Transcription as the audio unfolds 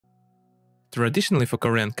Traditionally, for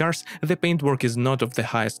Korean cars, the paintwork is not of the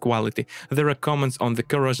highest quality. There are comments on the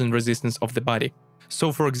corrosion resistance of the body.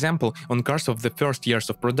 So, for example, on cars of the first years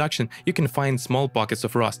of production, you can find small pockets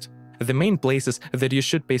of rust. The main places that you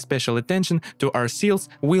should pay special attention to are seals,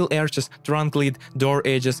 wheel arches, trunk lid, door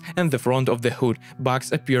edges, and the front of the hood.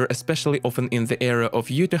 Bugs appear especially often in the area of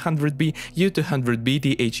U200B,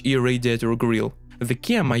 U200B THE radiator grille. The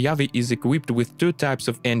Kia Mohave is equipped with two types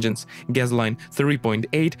of engines: gasoline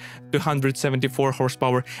 3.8, 274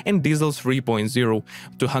 horsepower, and diesel 3.0,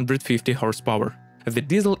 250 horsepower. The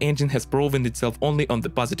diesel engine has proven itself only on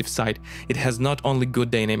the positive side. It has not only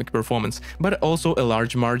good dynamic performance, but also a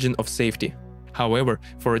large margin of safety. However,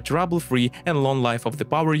 for a trouble-free and long life of the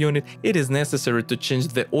power unit, it is necessary to change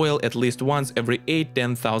the oil at least once every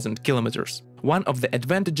 8–10,000 kilometers. One of the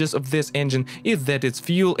advantages of this engine is that its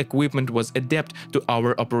fuel equipment was adapted to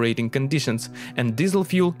our operating conditions, and diesel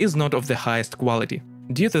fuel is not of the highest quality.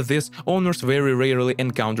 Due to this, owners very rarely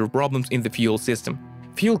encounter problems in the fuel system.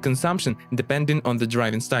 Fuel consumption, depending on the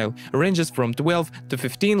driving style, ranges from 12 to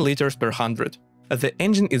 15 liters per 100. The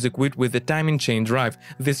engine is equipped with a timing chain drive.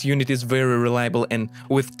 This unit is very reliable and,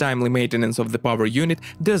 with timely maintenance of the power unit,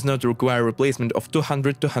 does not require replacement of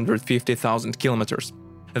 200 to 150,000 kilometers.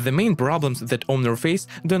 The main problems that owners face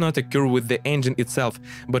do not occur with the engine itself,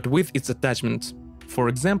 but with its attachments. For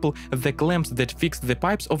example, the clamps that fix the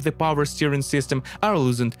pipes of the power steering system are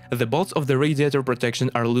loosened, the bolts of the radiator protection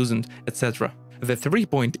are loosened, etc. The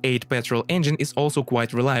 3.8 petrol engine is also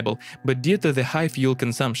quite reliable, but due to the high fuel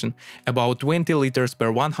consumption, about 20 liters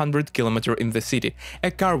per 100 km in the city, a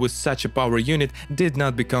car with such a power unit did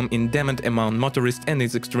not become in demand among motorists and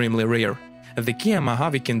is extremely rare. The Kia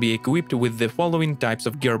Mohave can be equipped with the following types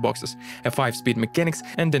of gearboxes: a 5-speed mechanics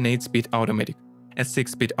and an 8-speed automatic. A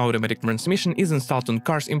 6-speed automatic transmission is installed on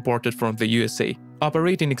cars imported from the USA.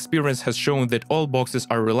 Operating experience has shown that all boxes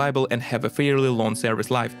are reliable and have a fairly long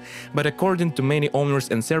service life, but according to many owners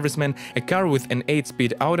and servicemen, a car with an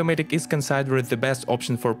 8-speed automatic is considered the best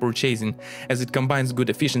option for purchasing, as it combines good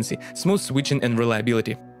efficiency, smooth switching and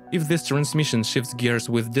reliability. If this transmission shifts gears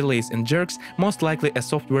with delays and jerks, most likely a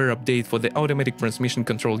software update for the automatic transmission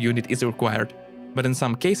control unit is required. But in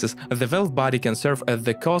some cases, the valve body can serve as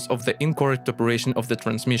the cause of the incorrect operation of the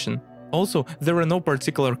transmission. Also, there are no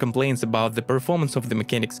particular complaints about the performance of the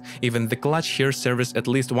mechanics. Even the clutch here serves at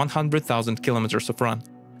least 100,000 kilometers of run.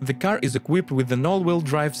 The car is equipped with an all-wheel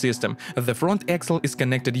drive system. The front axle is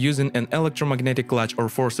connected using an electromagnetic clutch or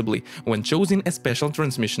forcibly, when choosing a special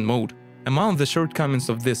transmission mode. Among the shortcomings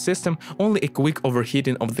of this system, only a quick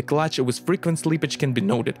overheating of the clutch with frequent slippage can be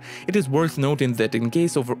noted. It is worth noting that in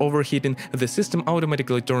case of overheating, the system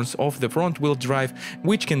automatically turns off the front-wheel drive,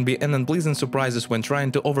 which can be an unpleasant surprise when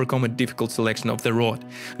trying to overcome a difficult selection of the road.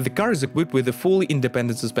 The car is equipped with a fully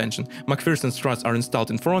independent suspension. McPherson struts are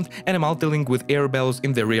installed in front and a multi-link with air bellows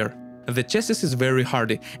in the rear. The chassis is very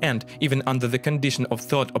hardy, and, even under the condition of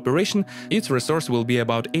thought operation, its resource will be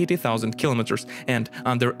about 80,000 kilometers, and,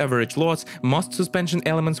 under average loads, most suspension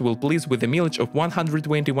elements will please with a mileage of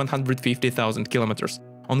 120–150,000 kilometers.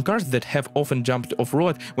 On cars that have often jumped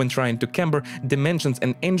off-road when trying to camber, dimensions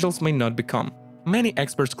and angles may not become. Many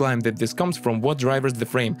experts claim that this comes from what drives the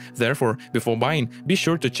frame, therefore, before buying, be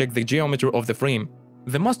sure to check the geometry of the frame.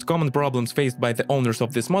 The most common problems faced by the owners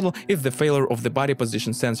of this model is the failure of the body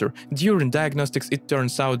position sensor. During diagnostics, it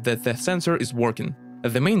turns out that the sensor is working.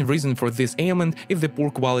 The main reason for this ailment is the poor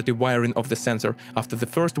quality wiring of the sensor. After the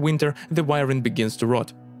first winter, the wiring begins to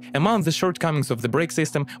rot. Among the shortcomings of the brake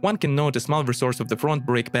system, one can note a small resource of the front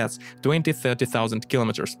brake pads, 20–30,000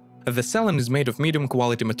 kilometers. The selan is made of medium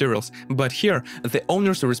quality materials, but here the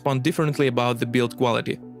owners respond differently about the build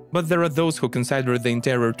quality. But there are those who consider the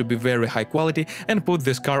interior to be very high quality and put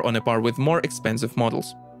this car on a par with more expensive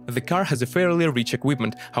models. The car has a fairly rich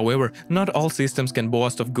equipment, however, not all systems can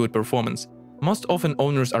boast of good performance. Most often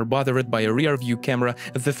owners are bothered by a rear-view camera,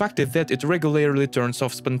 the fact is that it regularly turns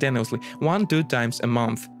off spontaneously 1–2 times a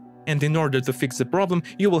month. And in order to fix the problem,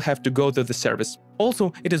 you will have to go to the service.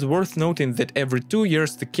 Also, it is worth noting that every 2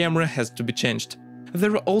 years the camera has to be changed.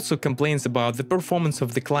 There are also complaints about the performance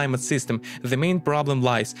of the climate system. The main problem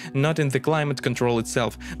lies not in the climate control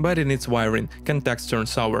itself, but in its wiring. Contacts turn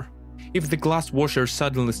sour. If the glass washers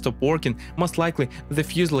suddenly stop working, most likely the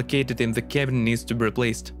fuse located in the cabin needs to be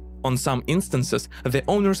replaced. On some instances, the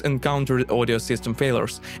owners encountered audio system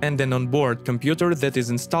failures and an onboard computer that is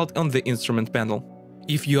installed on the instrument panel.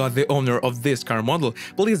 If you are the owner of this car model,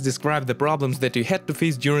 please describe the problems that you had to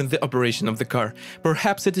face during the operation of the car.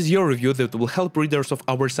 Perhaps it is your review that will help readers of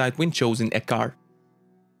our site when choosing a car.